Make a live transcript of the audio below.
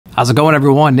How's it going,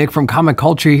 everyone? Nick from Comic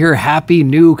Culture here. Happy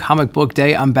new comic book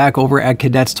day. I'm back over at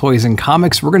Cadets Toys and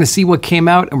Comics. We're going to see what came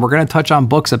out, and we're going to touch on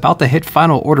books about to hit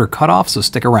final order cutoff, so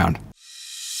stick around.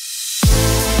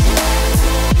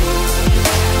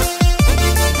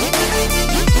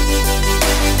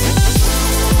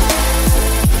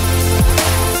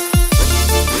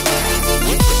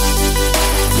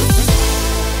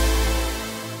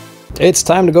 It's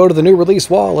time to go to the new release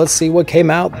wall. Let's see what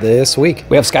came out this week.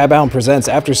 We have Skybound Presents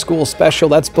After School Special.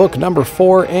 That's book number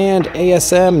 4 and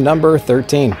ASM number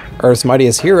 13. Earth's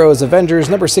Mightiest Heroes Avengers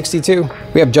number 62.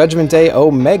 We have Judgment Day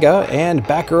Omega and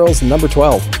Batgirls number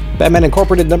 12. Batman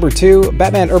Incorporated number 2,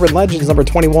 Batman Urban Legends number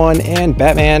 21, and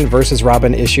Batman vs.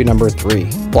 Robin issue number 3.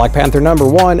 Black Panther number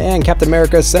 1 and Captain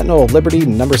America Sentinel of Liberty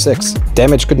number 6.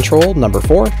 Damage Control number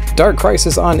 4. Dark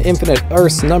Crisis on Infinite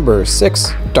Earths number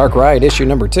 6. Dark Ride issue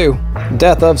number 2.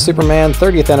 Death of Superman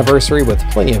 30th Anniversary with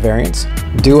plenty of variants.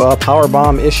 Do-A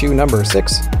Powerbomb issue number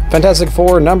 6. Fantastic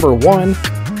Four number 1.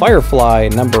 Firefly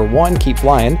number 1, Keep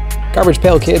Flying. Garbage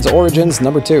Pail Kids Origins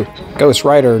number 2. Ghost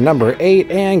Rider number 8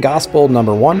 and Gospel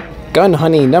number 1. Gun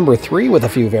Honey number 3 with a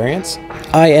few variants.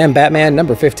 I Am Batman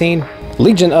number 15.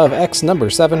 Legion of X number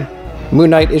 7. Moon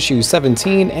Knight issue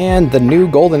 17 and The New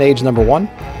Golden Age number 1.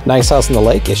 Nice House on the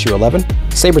Lake issue 11.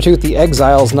 Sabretooth the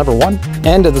Exiles number 1.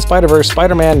 End of the Spider-Verse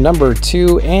Spider-Man number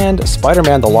 2 and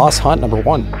Spider-Man the Lost Hunt number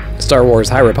 1. Star Wars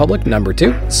High Republic number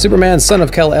 2. Superman Son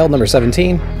of Kal-El number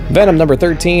 17. Venom number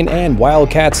 13 and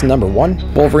Wildcats number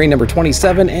 1. Wolverine number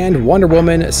 27 and Wonder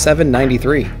Woman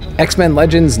 793. X-Men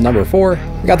Legends number 4.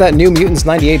 We got that New Mutants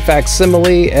 98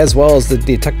 facsimile as well as the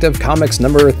Detective Comics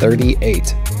number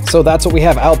 38. So that's what we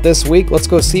have out this week. Let's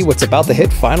go see what's about to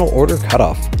hit final order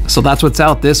cutoff. So that's what's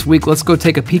out this week. Let's go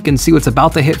take a peek and see what's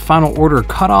about to hit final order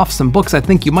cutoff. Some books I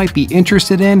think you might be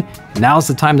interested in. Now's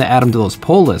the time to add them to those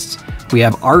pull lists. We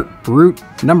have Art Brute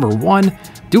number 1,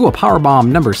 Do-A Powerbomb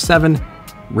number 7,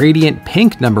 Radiant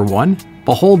Pink number 1,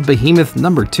 Behold Behemoth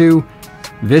number 2,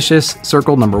 Vicious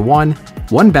Circle number 1,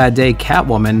 One Bad Day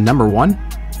Catwoman number 1,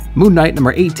 Moon Knight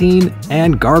number 18,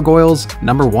 and Gargoyles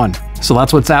number 1. So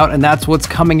that's what's out and that's what's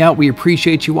coming out. We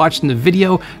appreciate you watching the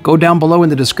video. Go down below in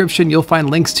the description. You'll find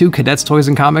links to Cadets Toys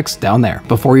and Comics down there.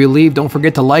 Before you leave, don't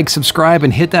forget to like, subscribe,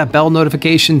 and hit that bell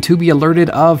notification to be alerted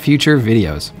of future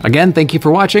videos. Again, thank you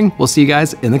for watching. We'll see you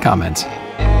guys in the comments.